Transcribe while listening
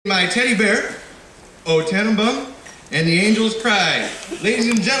My teddy bear, O Tannenbaum, and the angels cry. Ladies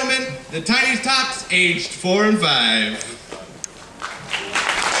and gentlemen, the Tiny Tots, aged 4 and 5.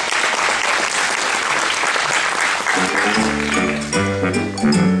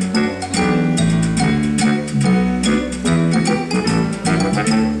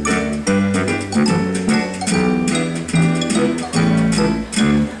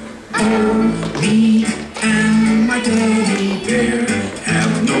 Me and my teddy bear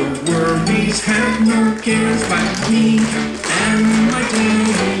have no worries, have no cares, but me and my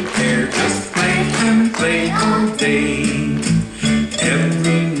teddy bear just play and play all day.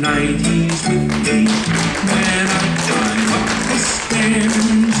 Every night he's with me when I climb up the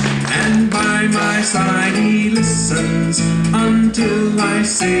stairs, and by my side he listens until I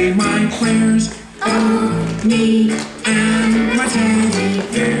say my prayers. Oh, me and my teddy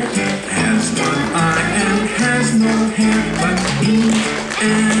bear has one eye and has no hair, but me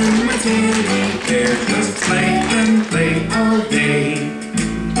and my teddy bear just play and play all day.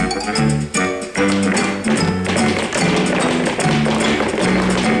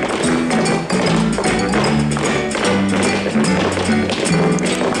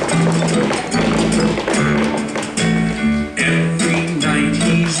 Every night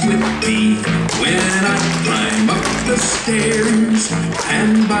he's with me when I climb up the stairs,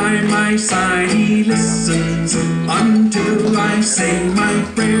 and by my side he listens until I say my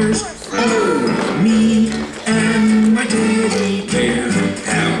prayers. Oh, me and my teddy bear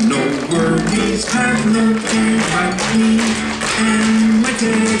have no worries, have no care, but me and my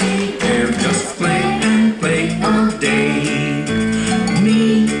teddy bear just play and play all day.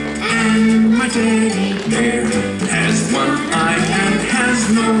 Me and my teddy bear has one eye and has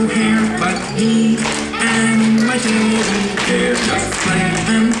no hair, but he and my teddy bear just play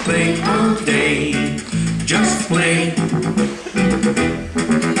and play all day. Just play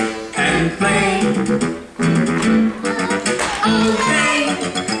and play all day.